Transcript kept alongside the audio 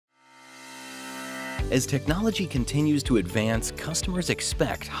As technology continues to advance, customers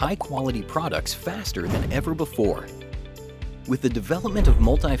expect high-quality products faster than ever before. With the development of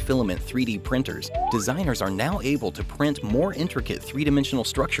multi-filament 3D printers, designers are now able to print more intricate three-dimensional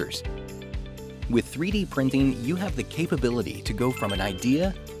structures. With 3D printing, you have the capability to go from an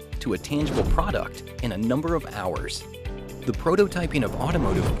idea to a tangible product in a number of hours. The prototyping of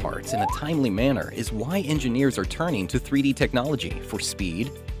automotive parts in a timely manner is why engineers are turning to 3D technology for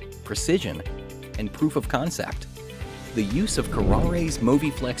speed, precision, and proof of concept. The use of Kuraray's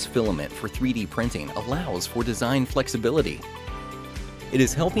MOWIFLEX filament for 3D printing allows for design flexibility. It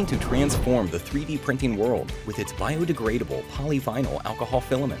is helping to transform the 3D printing world with its biodegradable polyvinyl alcohol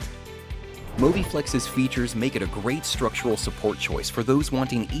filament. MOWIFLEX's features make it a great structural support choice for those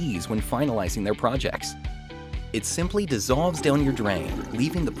wanting ease when finalizing their projects. It simply dissolves down your drain,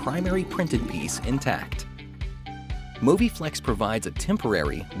 leaving the primary printed piece intact. MOWIFLEX provides a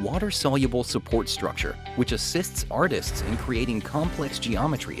temporary, water-soluble support structure which assists artists in creating complex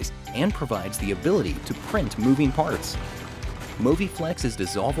geometries and provides the ability to print moving parts. MOWIFLEX is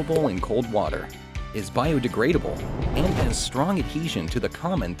dissolvable in cold water, is biodegradable, and has strong adhesion to the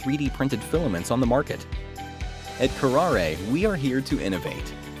common 3D printed filaments on the market. At Kuraray, we are here to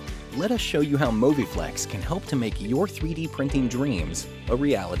innovate. Let us show you how MOWIFLEX can help to make your 3D printing dreams a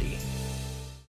reality.